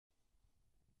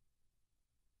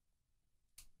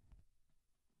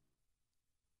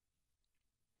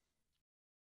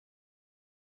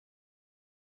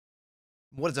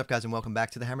What is up, guys, and welcome back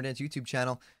to the Hammerdance YouTube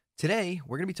channel. Today,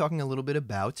 we're going to be talking a little bit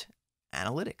about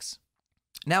analytics.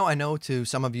 Now, I know to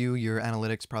some of you, your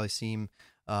analytics probably seem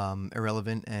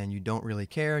irrelevant and you don't really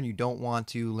care and you don't want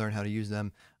to learn how to use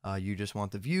them. You just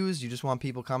want the views, you just want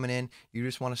people coming in, you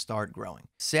just want to start growing.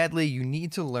 Sadly, you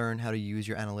need to learn how to use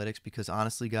your analytics because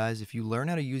honestly, guys, if you learn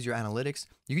how to use your analytics,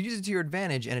 you can use it to your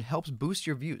advantage and it helps boost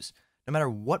your views. No matter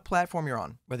what platform you're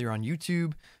on, whether you're on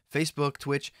YouTube, Facebook,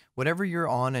 Twitch, whatever you're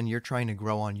on and you're trying to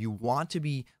grow on, you want to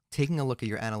be taking a look at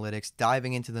your analytics,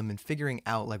 diving into them and figuring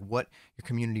out like what your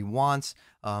community wants.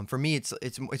 For me,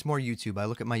 it's more YouTube. I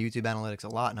look at my YouTube analytics a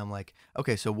lot and I'm like,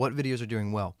 okay, so what videos are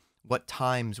doing well? What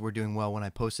times we're doing well when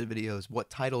I posted videos, what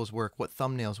titles work, what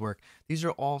thumbnails work. These are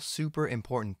all super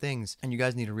important things and you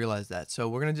guys need to realize that. So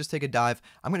we're going to just take a dive.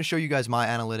 I'm going to show you guys my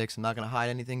analytics. I'm not going to hide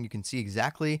anything. You can see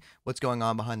exactly what's going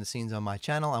on behind the scenes on my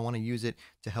channel. I want to use it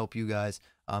to help you guys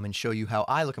and show you how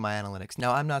I look at my analytics.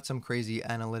 Now, I'm not some crazy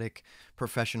analytic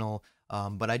professional,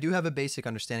 but I do have a basic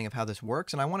understanding of how this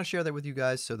works, and I want to share that with you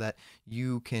guys so that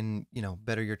you can,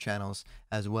 better your channels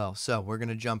as well. So we're going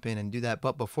to jump in and do that.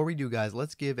 But before we do, guys,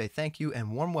 let's give a thank you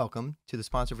and warm welcome to the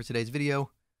sponsor for today's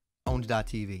video,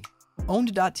 Owned.tv.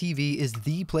 Owned.tv is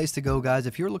the place to go, guys,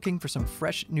 if you're looking for some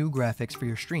fresh new graphics for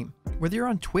your stream. Whether you're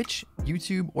on Twitch,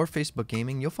 YouTube, or Facebook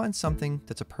gaming, you'll find something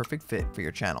that's a perfect fit for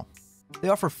your channel. They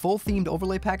offer full themed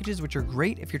overlay packages, which are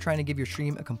great if you're trying to give your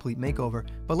stream a complete makeover.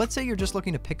 But let's say you're just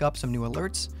looking to pick up some new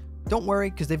alerts. Don't worry,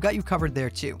 because they've got you covered there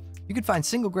too. You can find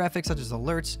single graphics such as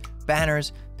alerts,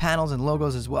 banners, panels, and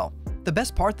logos as well. The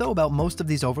best part though about most of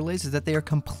these overlays is that they are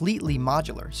completely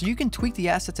modular, so you can tweak the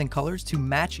assets and colors to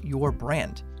match your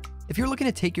brand. If you're looking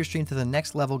to take your stream to the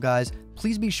next level, guys,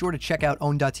 please be sure to check out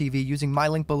Own.tv using my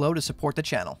link below to support the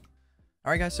channel.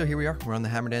 Alright guys, so here we are. We're on the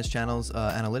Hammerdance channel's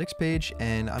analytics page,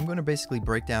 and I'm going to basically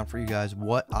break down for you guys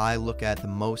what I look at the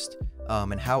most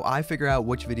and how I figure out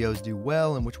which videos do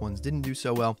well and which ones didn't do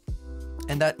so well.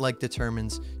 And that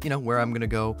determines, where I'm going to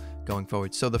go going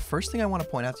forward. So the first thing I want to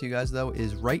point out to you guys though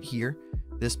is right here,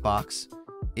 this box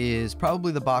is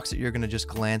probably the box that you're going to just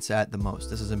glance at the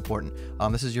most. This is important.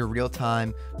 This is your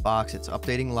real-time box. It's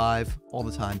updating live all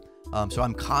the time. So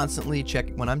I'm constantly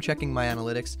checking, when I'm checking my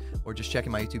analytics or just checking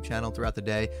my YouTube channel throughout the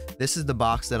day, this is the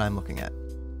box that I'm looking at,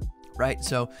 right?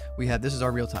 So this is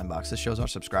our real-time box. This shows our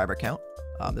subscriber count.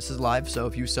 This is live. So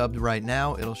if you subbed right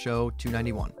now, it'll show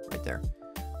 291 right there.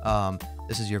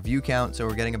 This is your view count. So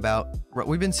we're getting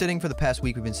we've been sitting for the past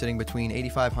week, we've been sitting between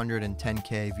 8,500 and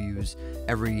 10K views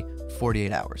every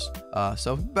 48 hours.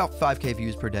 So about 5K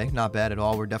views per day. Not bad at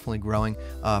all. We're definitely growing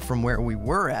from where we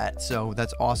were at. So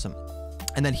that's awesome.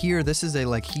 And then here, this is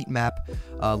a heat map,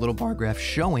 little bar graph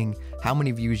showing how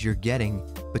many views you're getting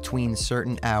between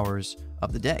certain hours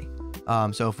of the day.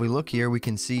 So if we look here, we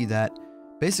can see that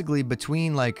basically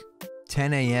between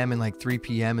 10 a.m. and 3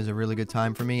 p.m. is a really good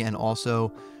time for me. And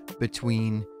also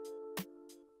between,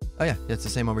 oh yeah, it's the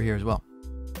same over here as well.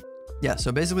 Yeah,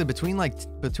 so basically between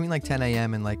 10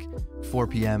 a.m. and 4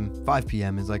 p.m., 5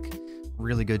 p.m. is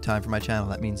really good time for my channel.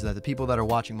 That means that the people that are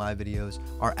watching my videos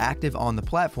are active on the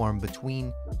platform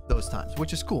between those times,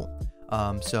 which is cool.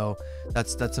 So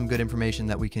that's some good information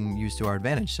that we can use to our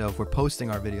advantage. So if we're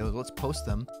posting our videos, let's post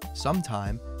them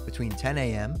sometime between 10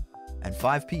 a.m. and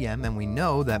 5 p.m. and we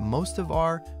know that most of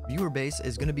our viewer base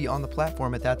is going to be on the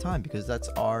platform at that time because that's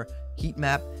our heat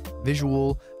map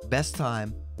visual best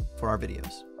time for our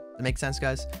videos. That makes sense,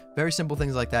 guys? Very simple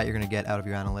things like that you're going to get out of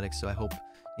your analytics. So I hope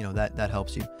that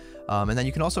helps you. And then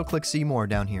you can also click see more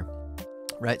down here,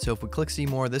 right? So if we click see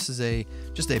more, this is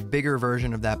just a bigger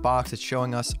version of that box. It's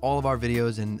showing us all of our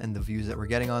videos and the views that we're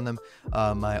getting on them.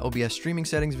 My OBS streaming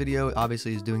settings video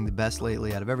obviously is doing the best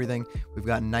lately out of everything. We've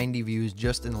gotten 90 views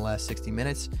just in the last 60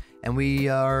 minutes, and we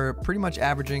are pretty much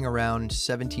averaging around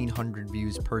 1,700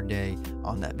 views per day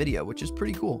on that video, which is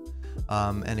pretty cool.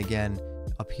 And again,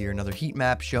 up here, another heat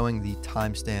map showing the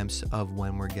timestamps of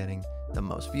when we're getting the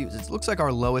most views. It looks like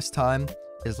our lowest time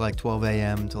is 12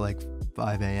 a.m. to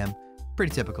 5 a.m.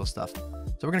 Pretty typical stuff.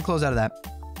 So we're gonna close out of that.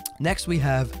 Next, we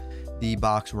have the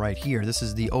box right here. This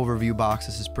is the overview box.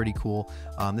 This is pretty cool.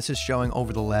 This is showing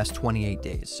over the last 28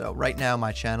 days. So right now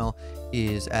my channel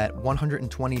is at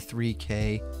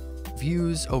 123K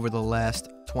views over the last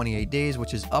 28 days,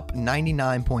 which is up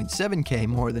 99.7K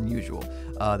more than usual.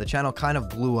 The channel kind of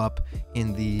blew up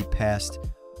in the past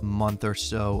month or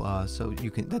so, so you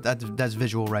can that's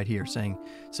visual right here saying,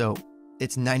 so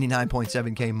it's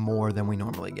 99.7K more than we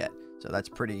normally get. So that's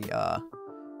pretty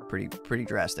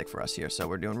drastic for us here. So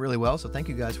we're doing really well. So thank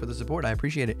you guys for the support. I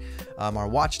appreciate it. Our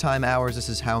watch time hours, this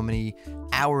is how many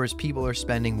hours people are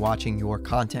spending watching your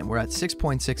content. We're at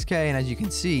 6.6K, and as you can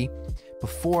see,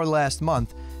 before last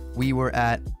month we were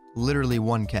at literally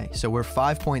 1K. So we're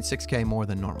 5.6K more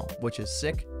than normal, which is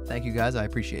sick. Thank you guys, I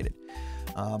appreciate it.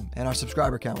 And our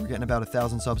subscriber count, we're getting about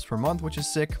 1,000 subs per month, which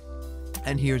is sick.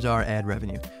 And here's our ad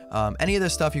revenue. Any of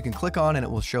this stuff you can click on and it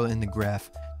will show in the graph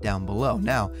down below.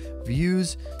 Now,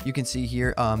 views, you can see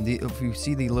here, if you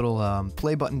see the little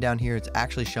play button down here, it's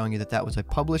actually showing you that that was a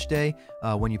published day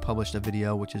when you published a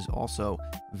video, which is also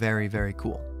very, very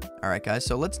cool. All right, guys,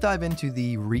 so let's dive into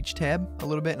the reach tab a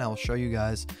little bit, and I will show you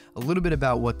guys a little bit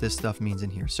about what this stuff means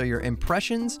in here. So your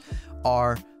impressions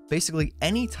are basically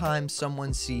anytime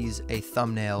someone sees a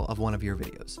thumbnail of one of your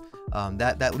videos,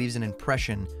 that leaves an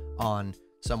impression on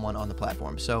someone on the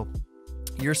platform. So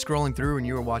you're scrolling through and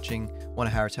you were watching one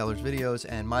of Harris Heller's videos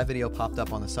and my video popped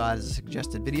up on the side as a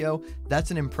suggested video. That's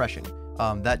an impression.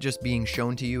 That just being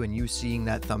shown to you and you seeing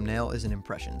that thumbnail is an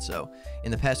impression. So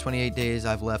in the past 28 days,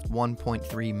 I've left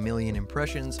 1.3 million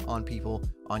impressions on people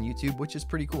on YouTube, which is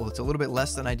pretty cool. It's a little bit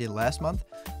less than I did last month.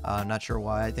 Not sure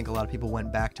why. I think a lot of people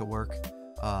went back to work.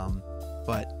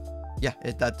 But yeah,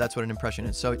 that's what an impression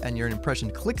is. So, and your impression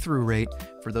click-through rate,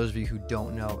 for those of you who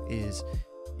don't know, is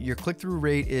your click-through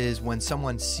rate is when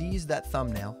someone sees that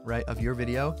thumbnail, right, of your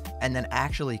video and then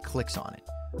actually clicks on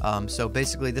it. So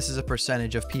basically this is a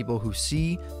percentage of people who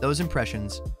see those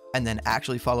impressions and then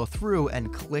actually follow through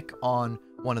and click on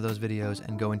one of those videos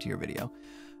and go into your video.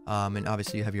 And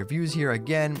obviously you have your views here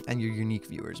again and your unique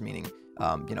viewers, meaning,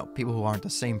 you know, people who aren't the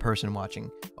same person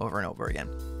watching over and over again.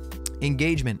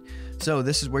 Engagement. So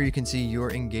this is where you can see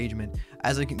your engagement.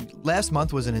 Last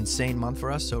month was an insane month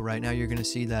for us. So right now you're going to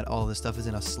see that all this stuff is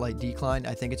in a slight decline.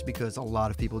 I think it's because a lot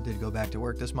of people did go back to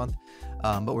work this month,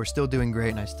 but we're still doing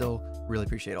great. And I still really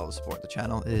appreciate all the support. The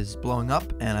channel is blowing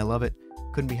up and I love it.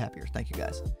 Couldn't be happier. Thank you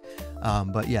guys.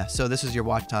 But yeah, so this is your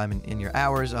watch time in your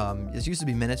hours. It used to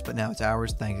be minutes, but now it's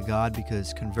hours. Thank God,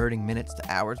 because converting minutes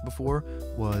to hours before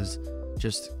was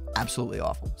just absolutely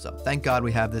awful. So thank God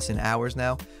we have this in hours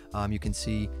now. You can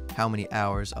see how many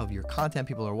hours of your content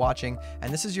people are watching,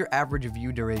 and this is your average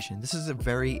view duration. This is a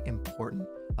very important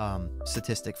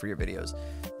statistic for your videos.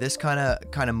 This kind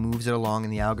of moves it along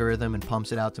in the algorithm and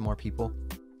pumps it out to more people.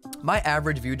 My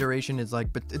average view duration is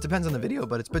like, but it depends on the video,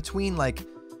 but it's between like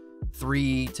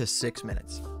 3 to 6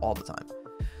 minutes all the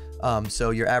time. So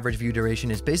your average view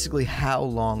duration is basically how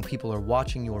long people are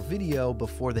watching your video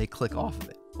before they click off of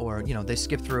it. Or, you know, they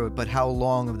skip through it, but how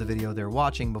long of the video they're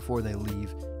watching before they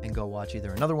leave and go watch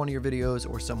either another one of your videos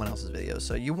or someone else's videos.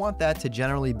 So you want that to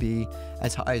generally be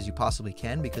as high as you possibly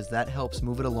can, because that helps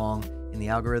move it along in the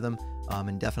algorithm,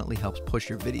 and definitely helps push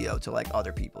your video to like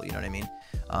other people, you know what I mean?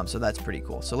 So that's pretty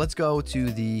cool. So let's go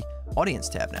to the audience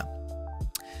tab now.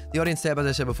 The audience tab, as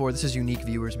I said before, this is unique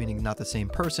viewers, meaning not the same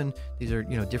person. These are,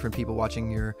 you know, different people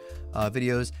watching your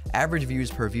videos. Average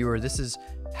views per viewer. This is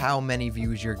how many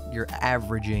views you're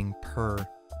averaging per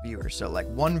viewer. So like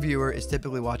one viewer is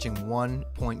typically watching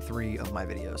 1.3 of my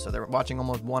videos. So they're watching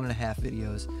almost 1.5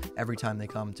 videos every time they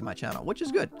come to my channel, which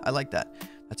is good. I like that.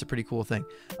 That's a pretty cool thing.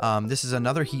 This is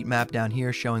another heat map down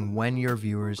here showing when your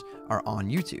viewers are on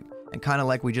YouTube. And kind of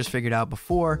like we just figured out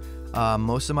before,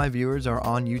 most of my viewers are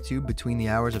on YouTube between the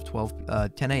hours of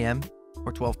 10 a.m.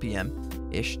 or 12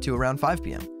 p.m.-ish to around 5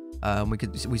 p.m.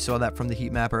 We saw that from the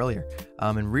heat map earlier.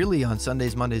 And really on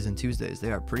Sundays, Mondays, and Tuesdays,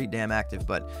 they are pretty damn active.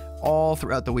 But all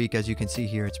throughout the week, as you can see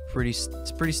here, it's pretty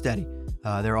steady.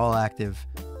 They're all active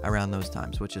around those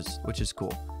times, which is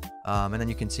cool. And then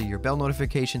you can see your bell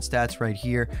notification stats right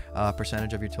here,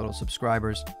 percentage of your total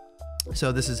subscribers.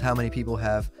 So this is how many people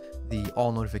have the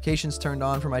all notifications turned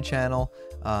on for my channel,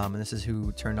 and this is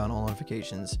who turned on all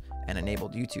notifications and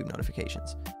enabled YouTube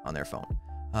notifications on their phone.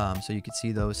 So you can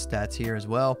see those stats here as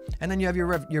well. And then you have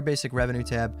your basic revenue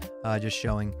tab, just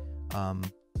showing,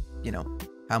 you know,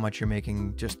 how much you're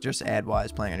making just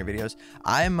ad-wise playing on your videos.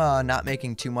 I'm not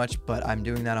making too much, but I'm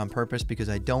doing that on purpose because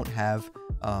I don't have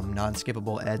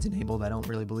non-skippable ads enabled. I don't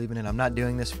really believe in it. I'm not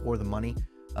doing this for the money.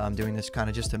 I'm doing this kind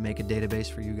of just to make a database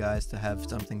for you guys to have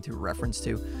something to reference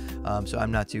to. So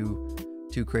I'm not too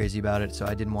crazy about it. So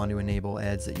I didn't want to enable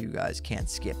ads that you guys can't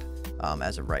skip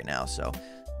as of right now. So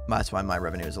that's why my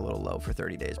revenue is a little low for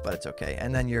 30 days, but it's okay.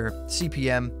 And then your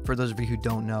CPM, for those of you who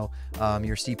don't know,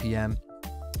 your CPM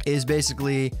is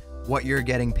basically what you're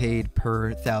getting paid per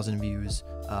 1,000 views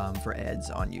for ads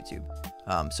on YouTube.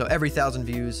 So every 1,000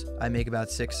 views, I make about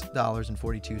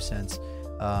 $6.42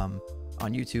 on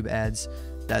YouTube ads.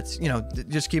 That's, you know,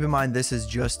 just keep in mind, this is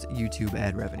just YouTube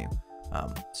ad revenue.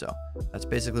 So that's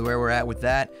basically where we're at with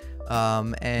that.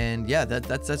 And yeah,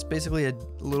 that's basically a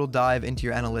little dive into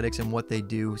your analytics and what they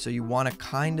do. So you want to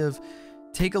kind of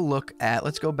take a look at,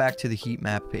 let's go back to the heat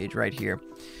map page right here.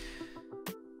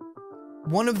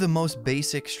 One of the most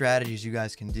basic strategies you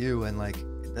guys can do, and like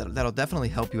that'll definitely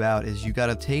help you out is you got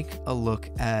to take a look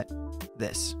at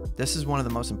this. This is one of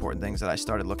the most important things that I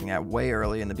started looking at way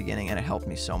early in the beginning, and it helped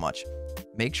me so much.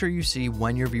 Make sure you see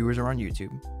when your viewers are on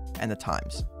YouTube and the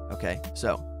times. Okay,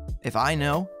 so if I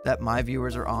know that my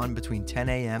viewers are on between 10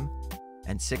 a.m.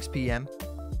 and 6 p.m.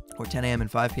 or 10 a.m.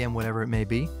 and 5 p.m., whatever it may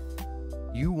be,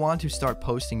 you want to start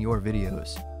posting your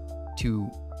videos to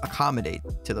accommodate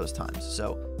to those times.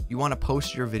 So you want to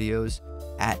post your videos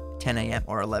at 10 a.m.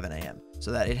 or 11 a.m.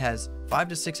 so that it has 5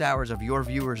 to 6 hours of your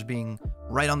viewers being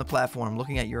right on the platform,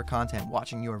 looking at your content,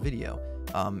 watching your video.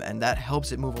 And that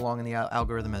helps it move along in the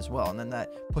algorithm as well. And then that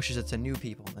pushes it to new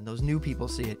people, and those new people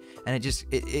see it. And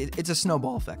it's a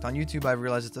snowball effect. On YouTube, I've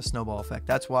realized it's a snowball effect.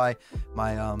 That's why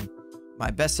my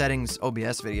best settings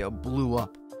OBS video blew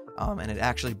up. And it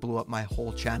actually blew up my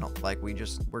whole channel. Like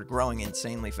we're growing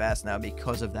insanely fast now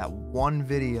because of that one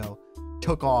video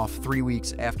took off 3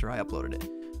 weeks after I uploaded it.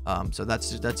 So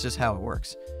that's just how it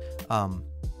works.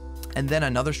 And then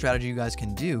another strategy you guys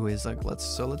can do is like,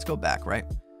 let's go back, right?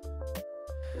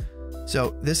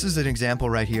 So this is an example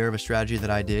right here of a strategy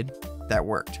that I did that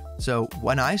worked. So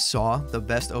when I saw the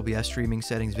best OBS streaming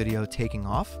settings video taking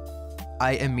off,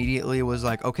 I immediately was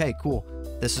like, okay, cool.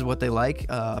 This is what they like.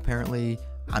 Apparently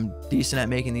I'm decent at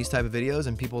making these type of videos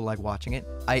and people like watching it.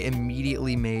 I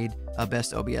immediately made a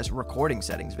best OBS recording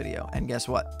settings video. And guess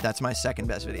what? That's my second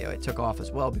best video. It took off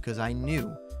as well because I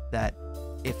knew that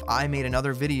if I made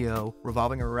another video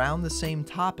revolving around the same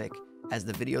topic as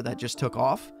the video that just took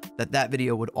off, that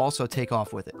video would also take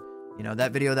off with it. You know,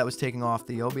 that video that was taking off,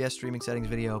 the OBS streaming settings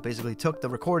video, basically took the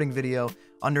recording video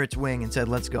under its wing and said,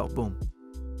 let's go, boom.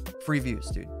 Free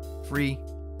views, dude. Free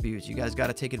views. You guys got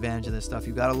to take advantage of this stuff.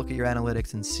 You got to look at your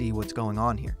analytics and see what's going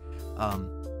on here.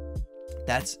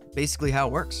 That's basically how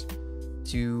it works.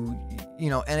 And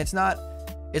it's not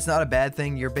a bad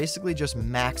thing. You're basically just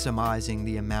maximizing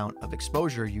the amount of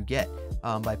exposure you get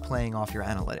by playing off your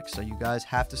analytics. So you guys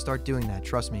have to start doing that.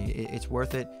 Trust me, it's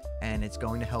worth it, and it's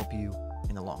going to help you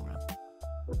in the long run.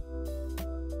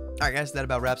 All right, guys, that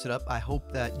about wraps it up. I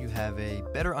hope that you have a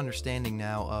better understanding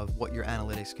now of what your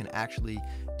analytics can actually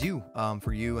do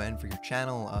for you and for your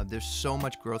channel. There's so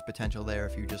much growth potential there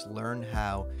if you just learn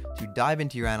how to dive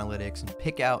into your analytics and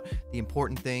pick out the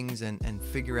important things and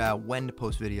figure out when to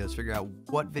post videos, figure out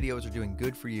what videos are doing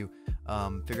good for you,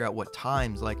 figure out what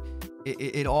times. Like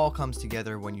it all comes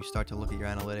together when you start to look at your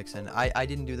analytics. And I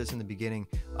didn't do this in the beginning,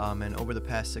 and over the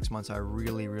past 6 months I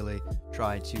really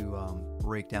tried to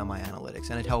break down my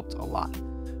analytics, and it helped a lot.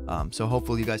 So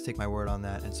hopefully you guys take my word on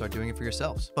that and start doing it for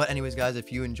yourselves. But anyways, guys,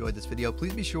 if you enjoyed this video,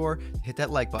 please be sure to hit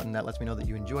that like button. That lets me know that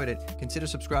you enjoyed it. Consider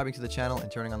subscribing to the channel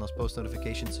and turning on those post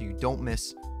notifications so you don't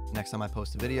miss next time I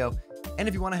post a video. And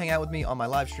if you want to hang out with me on my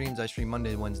live streams, I stream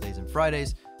Mondays, Wednesdays, and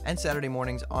Fridays, and Saturday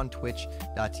mornings on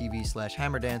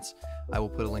twitch.tv/hammerdance. I will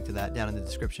put a link to that down in the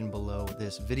description below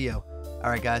this video. All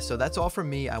right, guys, so that's all from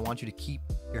me. I want you to keep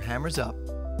your hammers up.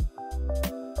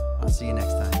 I'll see you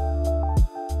next time.